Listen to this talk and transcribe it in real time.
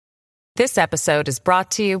This episode is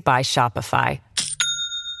brought to you by Shopify.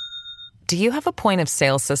 Do you have a point of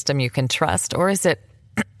sale system you can trust, or is it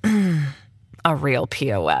a real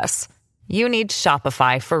POS? You need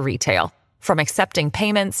Shopify for retail. From accepting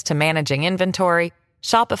payments to managing inventory,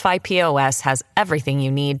 Shopify POS has everything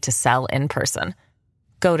you need to sell in person.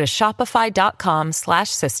 Go to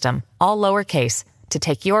shopify.com/system, all lowercase, to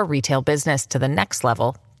take your retail business to the next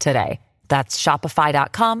level today. That's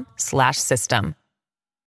shopify.com/system.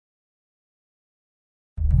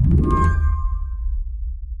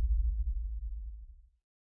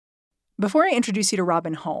 Before I introduce you to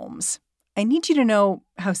Robin Holmes, I need you to know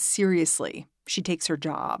how seriously she takes her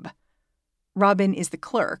job. Robin is the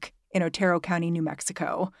clerk in Otero County, New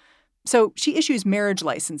Mexico. So she issues marriage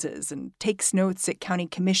licenses and takes notes at county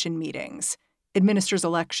commission meetings, administers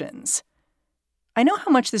elections. I know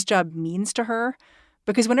how much this job means to her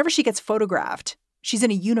because whenever she gets photographed, she's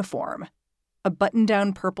in a uniform, a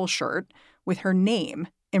button-down purple shirt with her name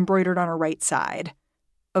embroidered on her right side.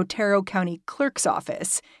 Otero County Clerk's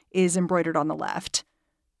Office is embroidered on the left.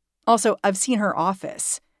 Also, I've seen her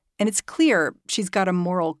office, and it's clear she's got a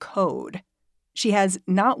moral code. She has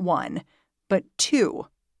not one, but two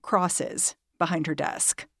crosses behind her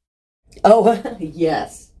desk. Oh,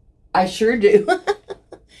 yes, I sure do.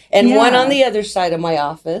 And one on the other side of my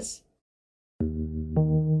office.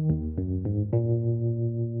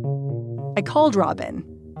 I called Robin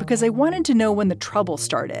because I wanted to know when the trouble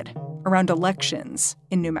started around elections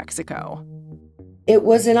in New Mexico. It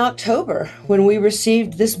was in October when we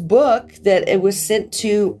received this book that it was sent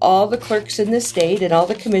to all the clerks in the state and all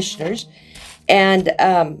the commissioners. And,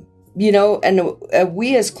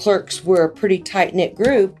 we as clerks were a pretty tight-knit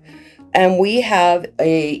group. And we have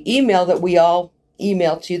a email that we all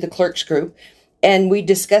email to the clerks group. And we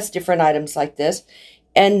discussed different items like this.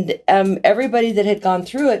 And everybody that had gone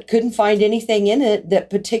through it couldn't find anything in it that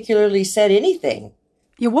particularly said anything.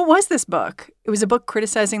 Yeah, what was this book? It was a book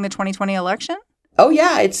criticizing the 2020 election? Oh,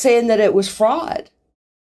 yeah, it's saying that it was fraud.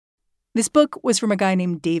 This book was from a guy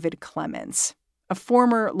named David Clements, a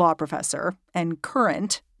former law professor and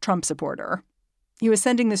current Trump supporter. He was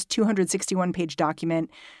sending this 261-page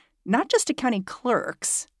document not just to county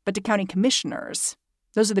clerks, but to county commissioners.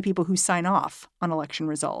 Those are the people who sign off on election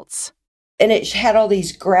results. And it had all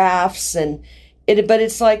these graphs, but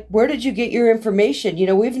it's like, where did you get your information?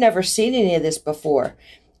 We've never seen any of this before.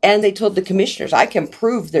 And they told the commissioners, I can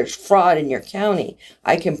prove there's fraud in your county.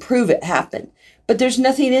 I can prove it happened. But there's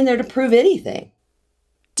nothing in there to prove anything.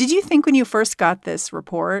 Did you think when you first got this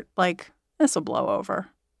report, like, this will blow over?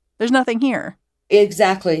 There's nothing here.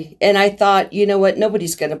 Exactly. And I thought, you know what?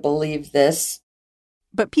 Nobody's going to believe this.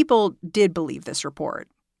 But people did believe this report.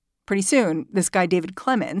 Pretty soon, this guy, David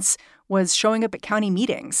Clements, was showing up at county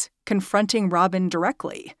meetings, confronting Robin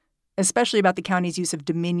directly, especially about the county's use of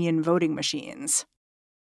Dominion voting machines.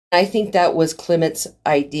 I think that was Clements'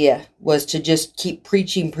 idea, was to just keep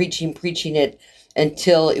preaching it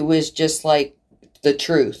until it was just like the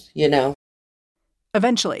truth,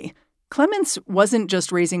 Eventually, Clements wasn't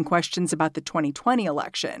just raising questions about the 2020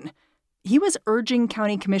 election. He was urging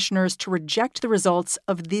county commissioners to reject the results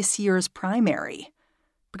of this year's primary.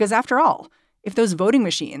 Because after all, if those voting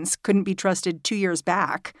machines couldn't be trusted 2 years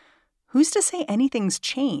back, who's to say anything's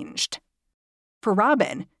changed? For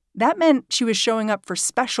Robin, that meant she was showing up for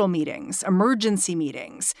special meetings, emergency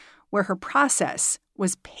meetings, where her process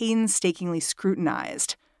was painstakingly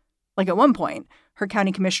scrutinized. Like at one point, her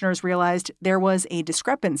county commissioners realized there was a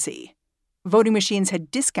discrepancy. Voting machines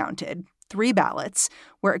had discounted 3 ballots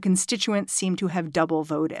where a constituent seemed to have double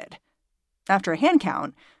voted. After a hand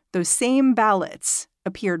count, those same ballots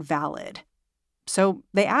appeared valid. So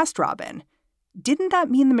they asked Robin, didn't that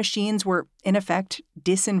mean the machines were, in effect,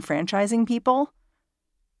 disenfranchising people?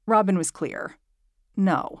 Robin was clear.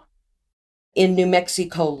 No. In New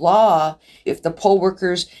Mexico law, if the poll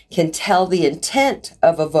workers can tell the intent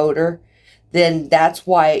of a voter, then that's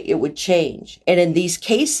why it would change. And in these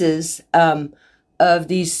cases of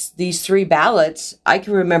these 3 ballots, I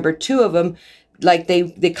can remember 2 of them, like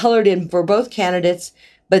they colored in for both candidates,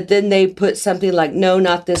 but then they put something like, no,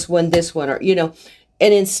 not this one, or, And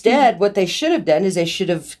instead, what they should have done is they should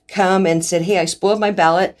have come and said, hey, I spoiled my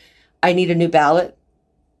ballot. I need a new ballot.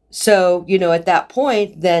 So, at that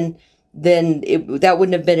point, then that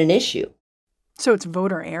wouldn't have been an issue. So it's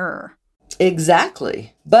voter error.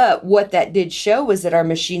 Exactly. But what that did show was that our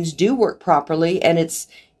machines do work properly, and it's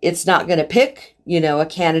not going to pick, a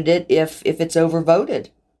candidate if it's overvoted.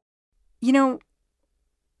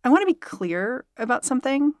 I want to be clear about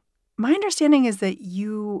something. My understanding is that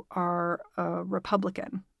you are a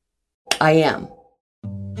Republican. I am.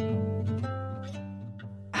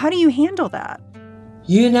 How do you handle that?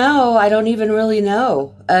 I don't even really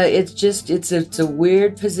know. It's a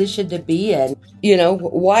weird position to be in.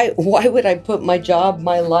 Why would I put my job,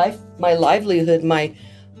 my life, my livelihood, my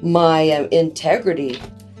integrity,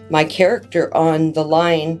 my character on the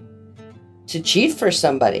line to cheat for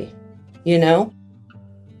somebody,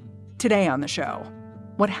 Today on the show,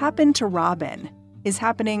 what happened to Robin is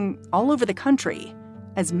happening all over the country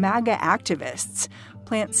as MAGA activists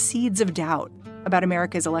plant seeds of doubt about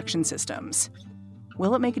America's election systems.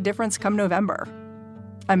 Will it make a difference come November?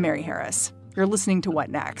 I'm Mary Harris. You're listening to What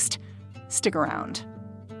Next? Stick around.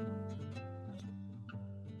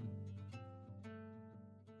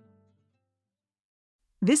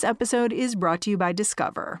 This episode is brought to you by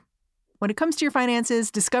Discover. When it comes to your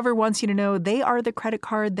finances, Discover wants you to know they are the credit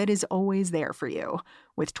card that is always there for you.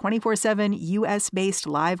 With 24/7 U.S.-based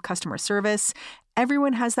live customer service,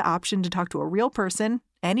 everyone has the option to talk to a real person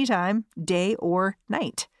anytime, day or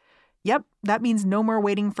night. Yep, that means no more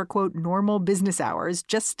waiting for, quote, normal business hours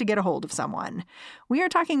just to get a hold of someone. We are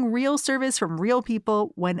talking real service from real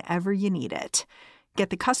people whenever you need it.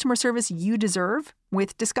 Get the customer service you deserve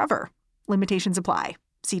with Discover. Limitations apply.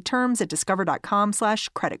 See terms at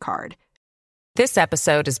discover.com/creditcard. This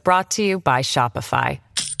episode is brought to you by Shopify.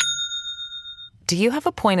 Do you have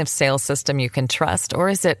a point of sale system you can trust, or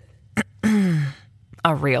is it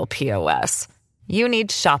a real POS? You need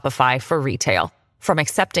Shopify for retail. From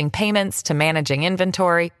accepting payments to managing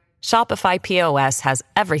inventory, Shopify POS has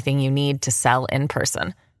everything you need to sell in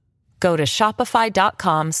person. Go to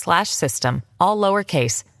shopify.com/system, all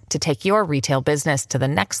lowercase, to take your retail business to the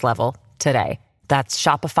next level today. That's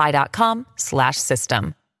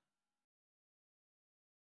shopify.com/system.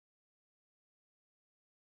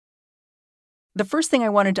 The first thing I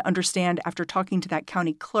wanted to understand after talking to that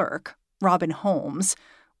county clerk, Robin Holmes,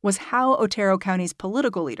 was how Otero County's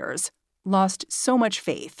political leaders lost so much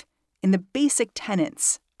faith in the basic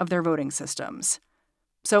tenets of their voting systems.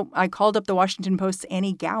 So I called up the Washington Post's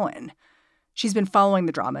Annie Gowan. She's been following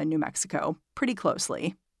the drama in New Mexico pretty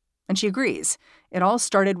closely, and she agrees. It all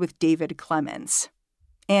started with David Clements.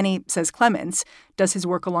 Annie says Clements does his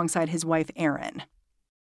work alongside his wife, Erin.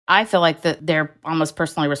 I feel like that they're almost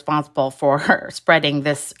personally responsible for spreading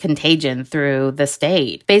this contagion through the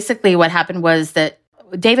state. Basically, what happened was that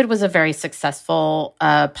David was a very successful,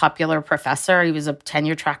 popular professor. He was a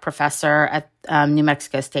tenure-track professor at New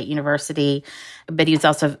Mexico State University, but he was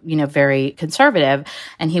also, very conservative,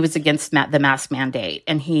 and he was against the mask mandate.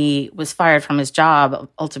 And he was fired from his job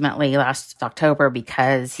ultimately last October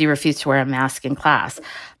because he refused to wear a mask in class.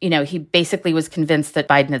 He basically was convinced that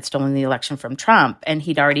Biden had stolen the election from Trump, and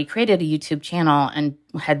he'd already created a YouTube channel and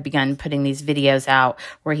had begun putting these videos out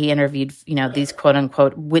where he interviewed, these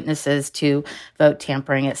quote-unquote witnesses to vote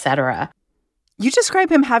tampering, et cetera. You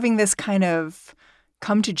describe him having this kind of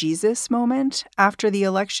come to Jesus moment after the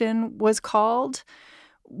election was called.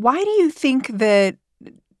 Why do you think that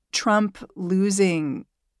Trump losing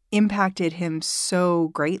impacted him so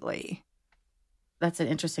greatly? That's an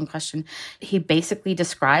interesting question. He basically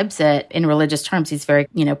describes it in religious terms. He's very,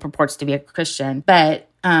 purports to be a Christian. But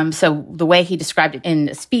so the way he described it in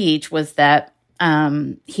a speech was that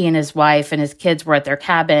he and his wife and his kids were at their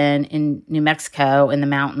cabin in New Mexico in the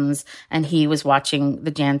mountains, and he was watching the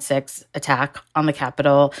Jan 6 attack on the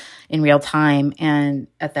Capitol in real time. And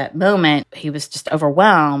at that moment, he was just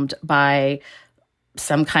overwhelmed by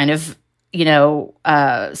some kind of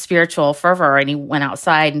spiritual fervor. And he went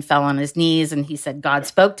outside and fell on his knees, and he said God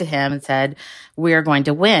spoke to him and said, "We're going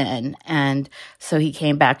to win." And so he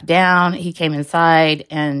came back down, he came inside,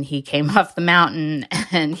 and he came off the mountain,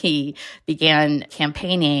 and he began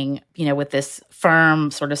campaigning, with this firm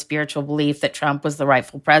sort of spiritual belief that Trump was the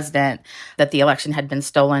rightful president, that the election had been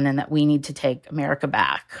stolen, and that we need to take America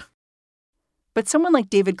back. But someone like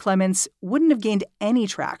David Clements wouldn't have gained any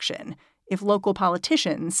traction if local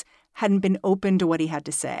politicians hadn't been open to what he had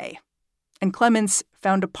to say. And Clements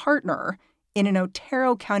found a partner in an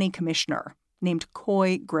Otero County commissioner named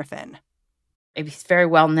Couy Griffin. He's very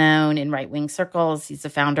well known in right-wing circles. He's the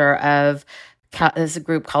founder of there's a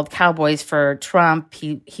group called Cowboys for Trump.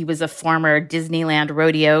 He was a former Disneyland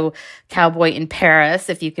rodeo cowboy in Paris,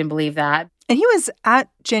 if you can believe that. And he was at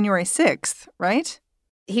January 6th, right?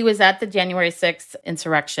 He was at the January 6th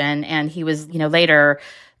insurrection, and he was, later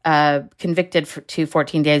convicted to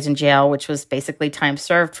 14 days in jail, which was basically time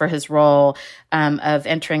served for his role of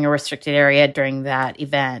entering a restricted area during that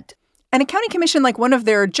event. And a county commission, like one of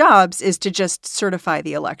their jobs is to just certify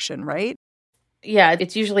the election, right? Yeah,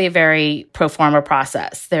 it's usually a very pro forma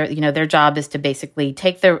process. Their job is to basically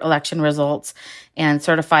take the election results and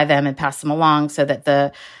certify them and pass them along so that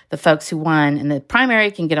the folks who won in the primary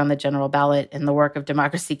can get on the general ballot and the work of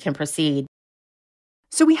democracy can proceed.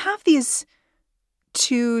 So we have these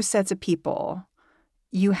two sets of people.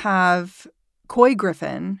 You have Couy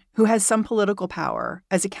Griffin, who has some political power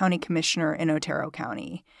as a county commissioner in Otero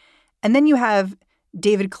County. And then you have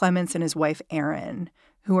David Clements and his wife, Erin,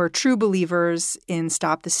 who are true believers in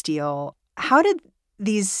Stop the Steal. How did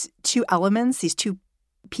these two elements, these two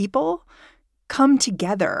people, come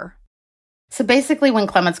together? So basically, when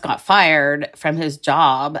Clements got fired from his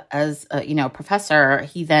job as a professor,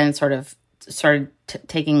 he then sort of started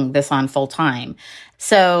taking this on full time.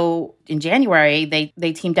 So in January,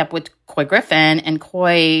 they teamed up with Couy Griffin, and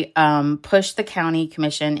Couy pushed the county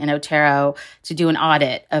commission in Otero to do an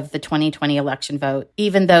audit of the 2020 election vote,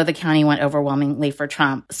 even though the county went overwhelmingly for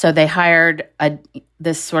Trump. So they hired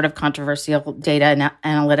this sort of controversial data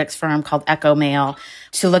analytics firm called EchoMail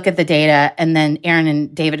to look at the data. And then Erin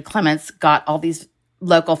and David Clements got all these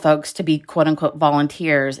local folks to be quote unquote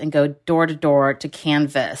volunteers and go door to door to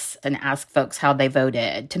canvass and ask folks how they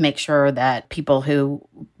voted to make sure that people who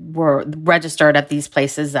were registered at these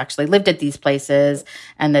places actually lived at these places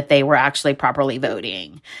and that they were actually properly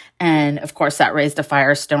voting. And of course, that raised a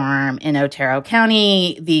firestorm in Otero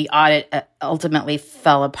County. The audit ultimately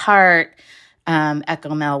fell apart.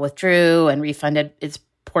 EchoMail withdrew and refunded its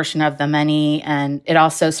portion of the money. And it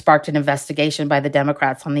also sparked an investigation by the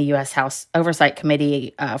Democrats on the U.S. House Oversight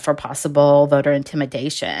Committee for possible voter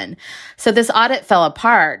intimidation. So this audit fell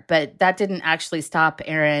apart, but that didn't actually stop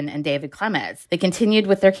Erin and David Clements. They continued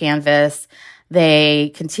with their canvass.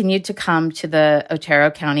 They continued to come to the Otero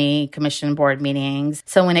County Commission board meetings.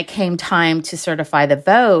 So when it came time to certify the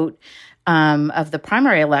vote of the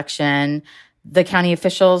primary election, the county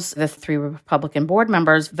officials, the 3 Republican board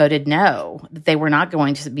members, voted no, that they were not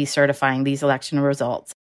going to be certifying these election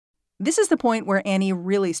results. This is the point where Annie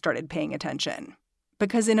really started paying attention.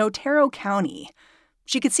 Because in Otero County,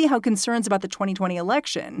 she could see how concerns about the 2020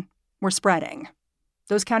 election were spreading.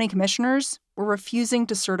 Those county commissioners were refusing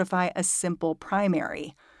to certify a simple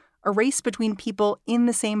primary, a race between people in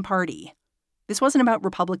the same party. This wasn't about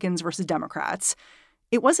Republicans versus Democrats.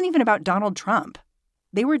 It wasn't even about Donald Trump.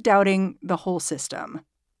 They were doubting the whole system.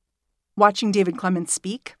 Watching David Clements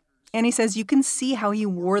speak, Annie says you can see how he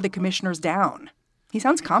wore the commissioners down. He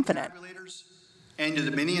sounds confident. And the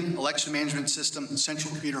Dominion Election Management System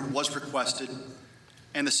Central Computer was requested,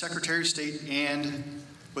 and the Secretary of State, and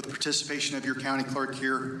with the participation of your county clerk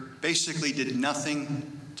here, basically did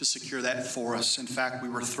nothing to secure that for us. In fact, we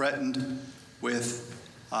were threatened with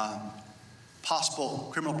possible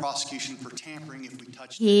criminal prosecution for tampering if we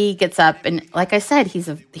touched. He gets up and, like I said, he's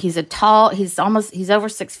over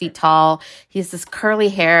 6 feet tall. He has this curly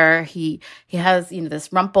hair. He has,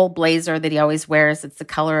 this rumple blazer that he always wears. It's the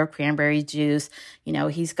color of cranberry juice.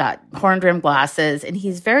 He's got horn-rimmed glasses, and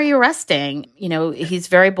he's very arresting. He's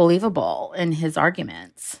very believable in his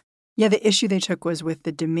arguments. Yeah, the issue they took was with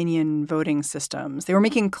the Dominion voting systems. They were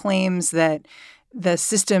making claims that the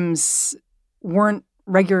systems weren't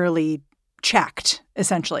regularly checked,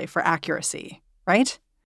 essentially, for accuracy, right?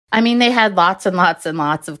 They had lots and lots and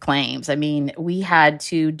lots of claims. We had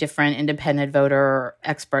 2 different independent voter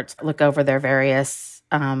experts look over their various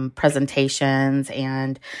presentations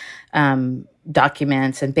and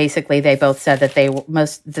documents, and basically they both said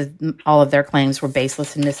that all of their claims were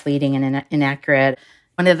baseless and misleading and inaccurate.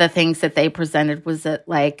 One of the things that they presented was that,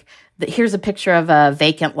 here's a picture of a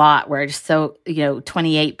vacant lot where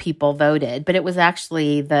 28 people voted, but it was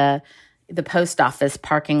actually the post office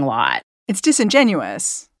parking lot. It's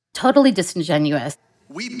disingenuous. Totally disingenuous.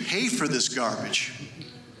 We pay for this garbage.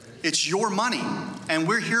 It's your money. And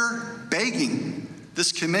we're here begging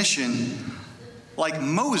this commission, like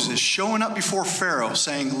Moses showing up before Pharaoh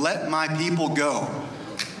saying, "Let my people go.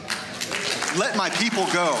 Let my people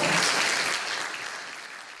go."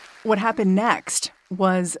 What happened next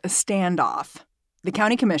was a standoff. The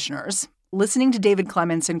county commissioners, listening to David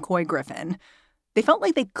Clements and Couy Griffin, they felt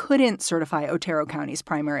like they couldn't certify Otero County's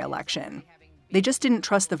primary election. They just didn't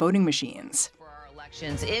trust the voting machines.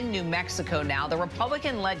 In New Mexico now, the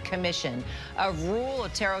Republican-led commission of rural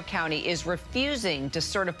Otero County is refusing to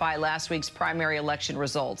certify last week's primary election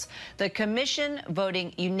results. The commission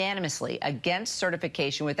voting unanimously against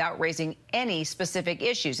certification without raising any specific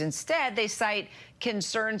issues. Instead, they cite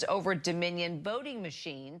concerns over Dominion voting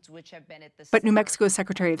machines, which have been at the... But New Mexico's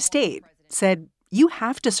Secretary of State said, you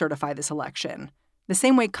have to certify this election, the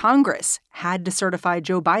same way Congress had to certify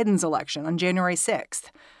Joe Biden's election on January 6th.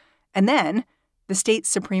 And then the state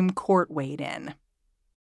Supreme Court weighed in.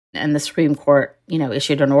 And the Supreme Court,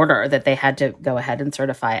 issued an order that they had to go ahead and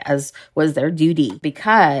certify, as was their duty,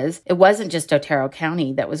 because it wasn't just Otero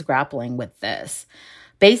County that was grappling with this.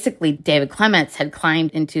 Basically, David Clements had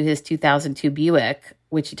climbed into his 2002 Buick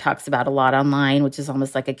which he talks about a lot online, which is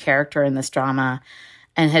almost like a character in this drama,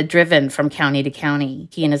 and had driven from county to county,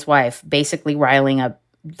 he and his wife, basically riling up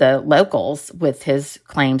the locals with his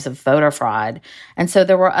claims of voter fraud. And so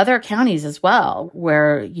there were other counties as well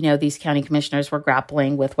where, these county commissioners were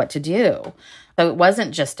grappling with what to do. So it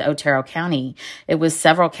wasn't just Otero County. It was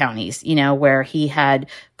several counties, where he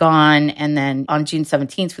had gone. And then on June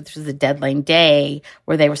 17th, which was the deadline day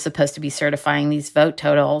where they were supposed to be certifying these vote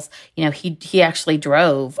totals, he actually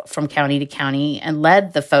drove from county to county and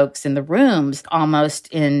led the folks in the rooms almost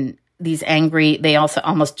in these angry, they also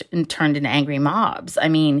almost turned into angry mobs. I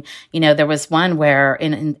mean, there was one where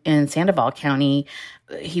in Sandoval County,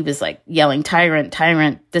 he was like yelling,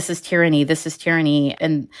 tyrant, this is tyranny.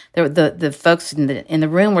 And the folks in the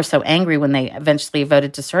room were so angry when they eventually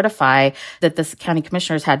voted to certify that the county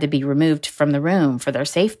commissioners had to be removed from the room for their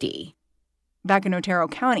safety. Back in Otero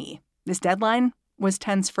County, this deadline was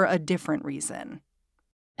tense for a different reason.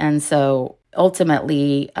 And so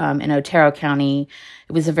ultimately, in Otero County,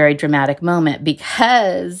 it was a very dramatic moment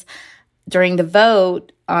because during the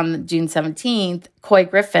vote on June 17th, Couy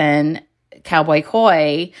Griffin, Cowboy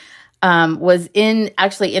Couy, was in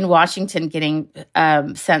Washington getting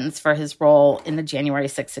sentenced for his role in the January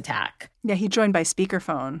 6th attack. Yeah, he joined by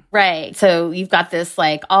speakerphone. Right. So you've got this,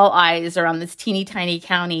 all eyes are on this teeny tiny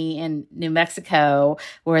county in New Mexico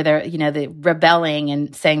where they're, they're rebelling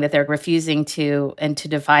and saying that they're refusing to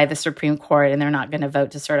defy the Supreme Court and they're not going to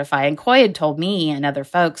vote to certify. And Couy had told me and other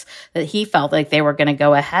folks that he felt like they were going to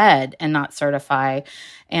go ahead and not certify.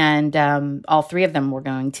 And all three of them were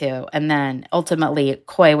going to. And then ultimately,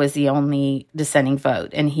 Couy was the only dissenting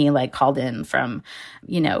vote. And he called in from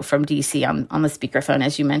D.C. on the speakerphone,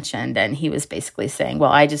 as you mentioned. And he was basically saying,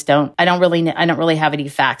 well, I don't really have any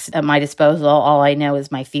facts at my disposal. All I know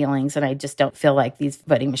is my feelings. And I just don't feel like these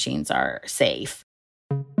voting machines are safe.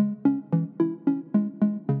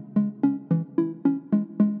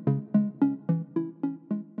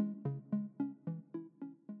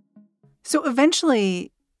 So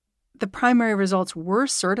eventually, the primary results were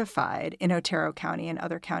certified in Otero County and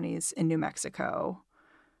other counties in New Mexico.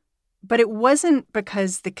 But it wasn't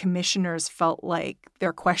because the commissioners felt like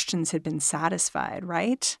their questions had been satisfied,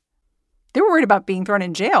 right? They were worried about being thrown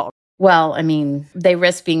in jail. Well, I mean, they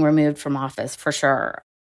risked being removed from office for sure.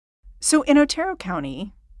 So in Otero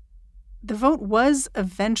County, the vote was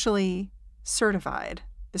eventually certified,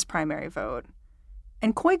 this primary vote.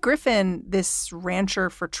 And Couy Griffin, this rancher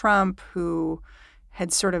for Trump who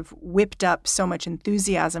had sort of whipped up so much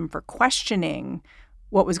enthusiasm for questioning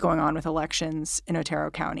what was going on with elections in Otero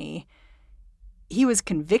County, he was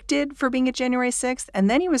convicted for being at January 6th, and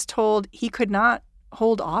then he was told he could not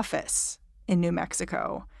hold office in New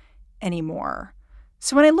Mexico anymore.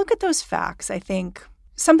 So when I look at those facts, I think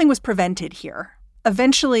something was prevented here.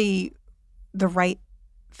 Eventually, the right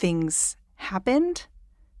things happened.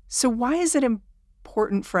 So why is it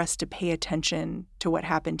important for us to pay attention to what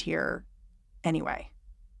happened here anyway?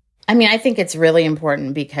 I mean, I think it's really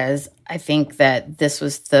important because I think that this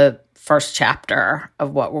was the first chapter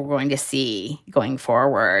of what we're going to see going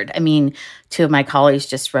forward. I mean, two of my colleagues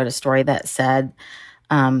just wrote a story that said,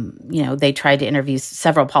 they tried to interview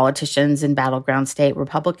several politicians in battleground state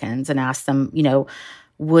Republicans and asked them,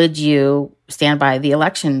 would you stand by the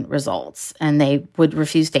election results? And they would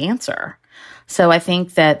refuse to answer. So I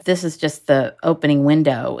think that this is just the opening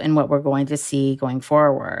window in what we're going to see going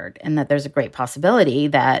forward, and that there's a great possibility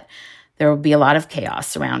that there will be a lot of chaos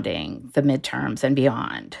surrounding the midterms and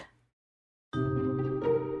beyond.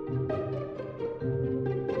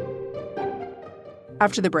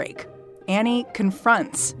 After the break, Annie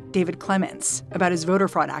confronts David Clements about his voter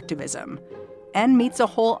fraud activism and meets a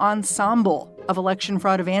whole ensemble of election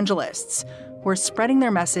fraud evangelists who are spreading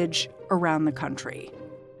their message around the country.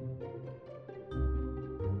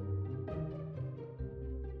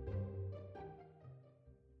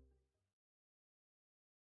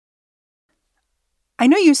 I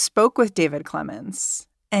know you spoke with David Clements,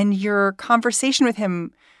 and your conversation with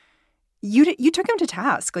him, you took him to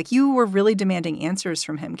task. You were really demanding answers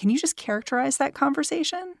from him. Can you just characterize that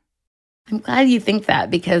conversation? I'm glad you think that,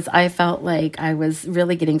 because I felt like I was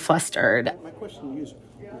really getting flustered. My question to you is,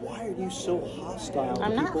 why are you so hostile?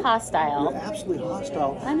 I'm not hostile. You're absolutely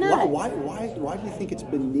hostile. I'm not. Why do you think it's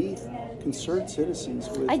beneath concerned citizens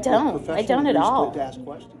with I don't at all. To ask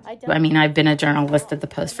questions? I mean, I've been a journalist at the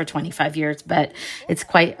Post for 25 years, but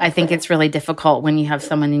I think it's really difficult when you have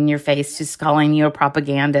someone in your face who's calling you a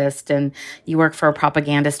propagandist and you work for a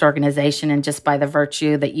propagandist organization, and just by the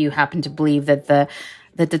virtue that you happen to believe that the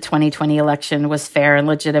 2020 election was fair and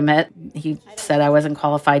legitimate, he said I wasn't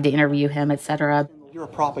qualified to interview him, et cetera. You're a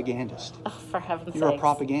propagandist. Oh, for heaven's sake. You're a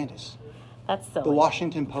propagandist. That's silly. The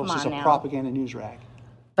Washington Post is a propaganda news rag.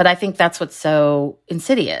 But I think that's what's so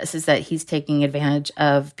insidious, is that he's taking advantage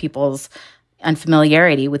of people's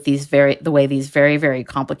unfamiliarity with the way these very, very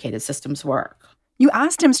complicated systems work. You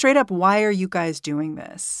asked him straight up, why are you guys doing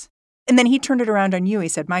this? And then he turned it around on you. He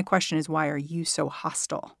said, my question is, why are you so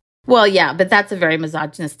hostile? Well, yeah, but that's a very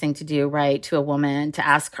misogynist thing to do, right? To a woman, to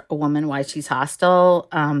ask a woman why she's hostile.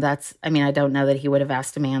 I don't know that he would have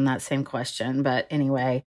asked a man that same question, but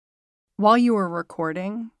anyway. While you were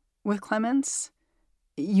recording with Clements,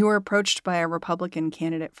 you were approached by a Republican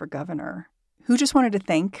candidate for governor who just wanted to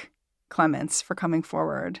thank Clements for coming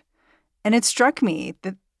forward. And it struck me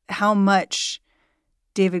that how much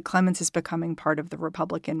David Clements is becoming part of the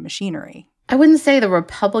Republican machinery. I wouldn't say the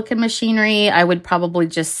Republican machinery. I would probably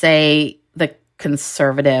just say the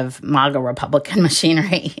conservative MAGA Republican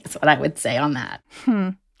machinery is what I would say on that.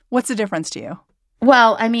 What's the difference to you?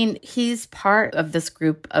 Well, I mean, he's part of this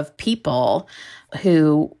group of people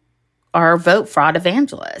who are vote fraud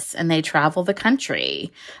evangelists, and they travel the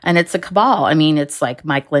country, and it's a cabal. I mean, it's like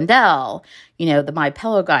Mike Lindell, the My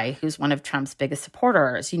Pillow guy, who's one of Trump's biggest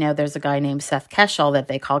supporters. There's a guy named Seth Keshel that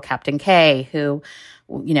they call Captain K, who,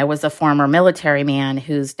 was a former military man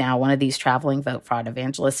who's now one of these traveling vote fraud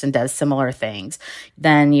evangelists and does similar things.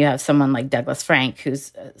 Then you have someone like Douglas Frank,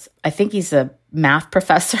 who's, I think he's a math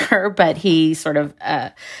professor, but he sort of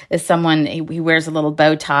is someone, he wears a little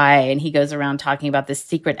bow tie, and he goes around talking about this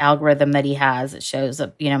secret algorithm that he has that shows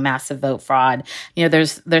a massive vote fraud.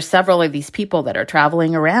 There's several of these people that are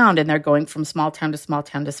traveling around, and they're going from small town to small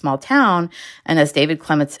town to small town. And as David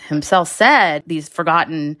Clements himself said, these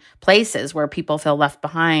forgotten places where people feel left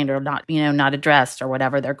behind or not, not addressed or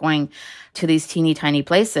whatever, they're going to these teeny tiny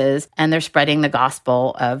places, and they're spreading the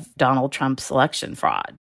gospel of Donald Trump's election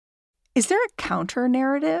fraud. Is there a counter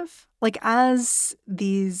narrative? Like, as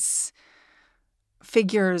these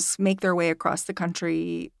figures make their way across the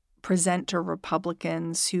country, present to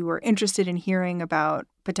Republicans who are interested in hearing about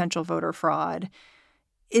potential voter fraud,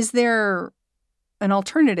 is there an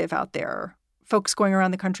alternative out there? Folks going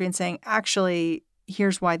around the country and saying, actually,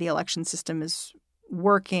 here's why the election system is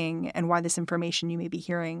working and why this information you may be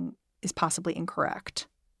hearing is possibly incorrect?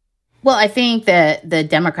 Well, I think that the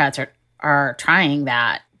Democrats are trying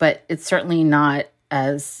that, but it's certainly not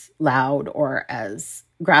as loud or as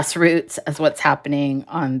grassroots as what's happening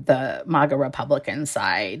on the MAGA Republican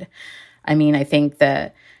side. I mean, I think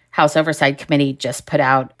the House Oversight Committee just put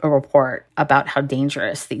out a report about how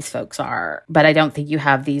dangerous these folks are, but I don't think you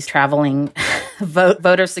have these traveling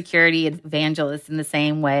voter security evangelists in the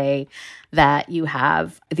same way that you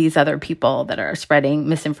have these other people that are spreading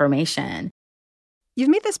misinformation. You've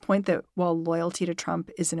made this point that while loyalty to Trump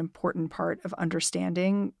is an important part of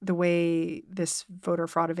understanding the way this voter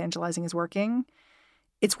fraud evangelizing is working,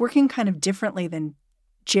 it's working kind of differently than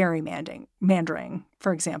gerrymandering,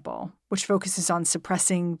 for example, which focuses on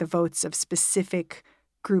suppressing the votes of specific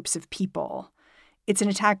groups of people. It's an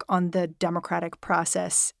attack on the democratic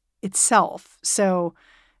process itself. So,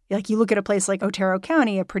 like, you look at a place like Otero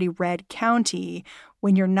County, a pretty red county,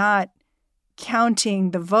 when you're not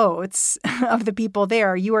counting the votes of the people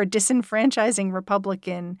there, you are disenfranchising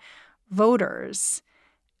Republican voters.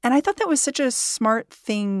 And I thought that was such a smart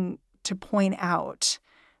thing to point out.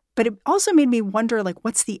 But it also made me wonder, like,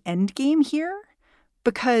 what's the end game here?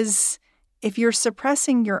 Because if you're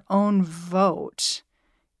suppressing your own vote,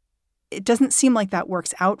 it doesn't seem like that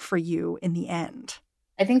works out for you in the end.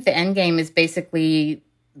 I think the end game is basically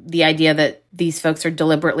the idea that these folks are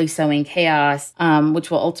deliberately sowing chaos,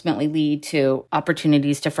 which will ultimately lead to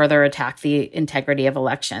opportunities to further attack the integrity of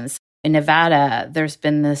elections. In Nevada, there's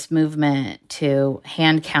been this movement to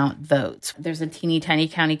hand count votes. There's a teeny tiny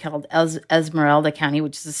county called Esmeralda County,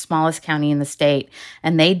 which is the smallest county in the state.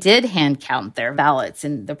 And they did hand count their ballots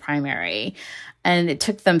in the primary. And it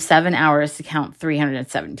took them 7 hours to count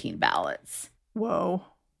 317 ballots. Whoa.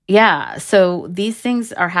 Yeah. So these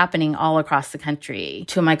things are happening all across the country.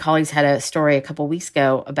 Two of my colleagues had a story a couple weeks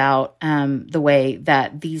ago about the way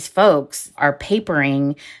that these folks are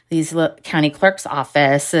papering these county clerk's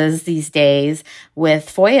offices these days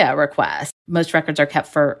with FOIA requests. Most records are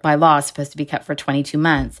kept by law, supposed to be kept for 22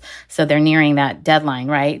 months. So they're nearing that deadline,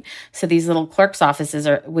 right? So these little clerk's offices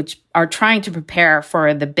which are trying to prepare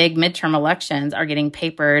for the big midterm elections are getting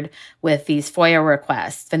papered with these FOIA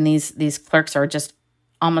requests. And these clerks are just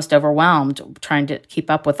almost overwhelmed trying to keep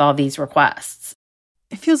up with all these requests.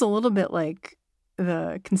 It feels a little bit like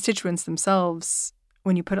the constituents themselves,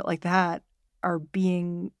 when you put it like that, are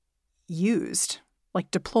being used,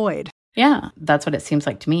 like deployed. Yeah, that's what it seems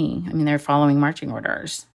like to me. I mean, they're following marching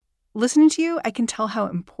orders. Listening to you, I can tell how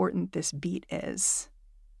important this beat is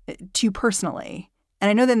to you personally And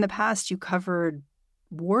I know that in the past you covered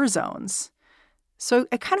war zones. So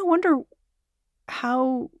I kind of wonder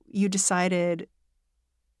how you decided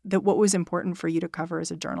that what was important for you to cover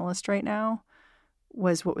as a journalist right now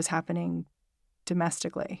was what was happening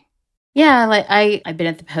domestically. Yeah, like I've been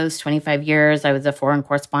at the Post 25 years. I was a foreign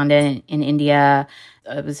correspondent in India.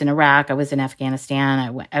 I was in Iraq. I was in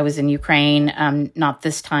Afghanistan. I was in Ukraine, not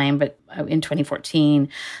this time, but in 2014.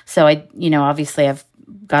 So obviously I've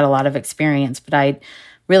got a lot of experience, but I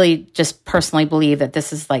really just personally believe that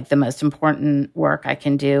this is like the most important work I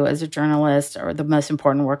can do as a journalist, or the most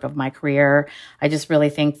important work of my career. I just really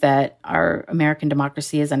think that our American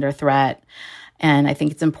democracy is under threat. And I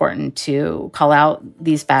think it's important to call out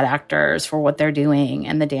these bad actors for what they're doing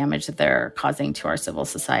and the damage that they're causing to our civil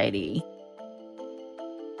society.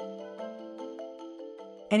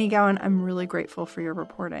 Annie Gowan, I'm really grateful for your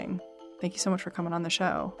reporting. Thank you so much for coming on the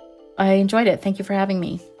show. I enjoyed it. Thank you for having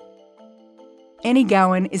me. Annie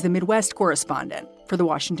Gowan is the Midwest correspondent for The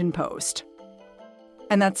Washington Post.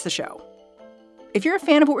 And that's the show. If you're a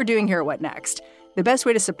fan of what we're doing here at What Next, the best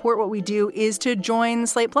way to support what we do is to join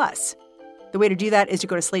Slate Plus. The way to do that is to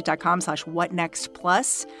go to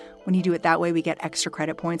slate.com/whatnextplus. When you do it that way, we get extra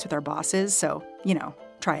credit points with our bosses. So,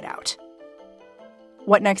 try it out.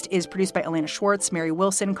 What Next is produced by Elena Schwartz, Mary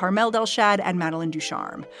Wilson, Carmel Delshad, and Madeline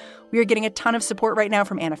Ducharme. We are getting a ton of support right now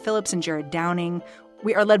from Anna Phillips and Jared Downing.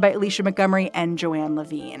 We are led by Alicia Montgomery and Joanne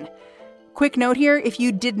Levine. Quick note here, if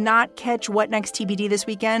you did not catch What Next TBD this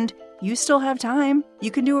weekend, you still have time.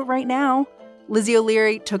 You can do it right now. Lizzie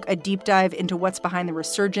O'Leary took a deep dive into what's behind the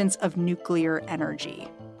resurgence of nuclear energy.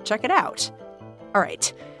 Check it out. All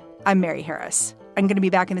right, I'm Mary Harris. I'm going to be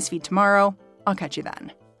back in this feed tomorrow. I'll catch you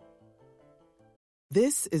then.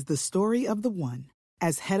 This is the story of the one.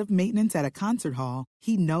 As head of maintenance at a concert hall,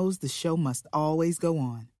 he knows the show must always go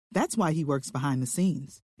on. That's why he works behind the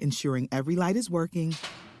scenes, ensuring every light is working,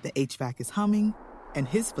 the HVAC is humming, and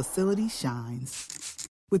his facility shines.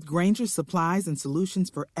 With Grainger's supplies and solutions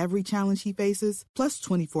for every challenge he faces, plus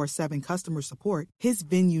 24/7 customer support, his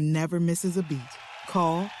venue never misses a beat.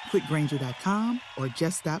 Call quickgrainger.com or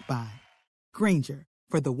just stop by. Grainger,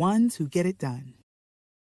 for the ones who get it done.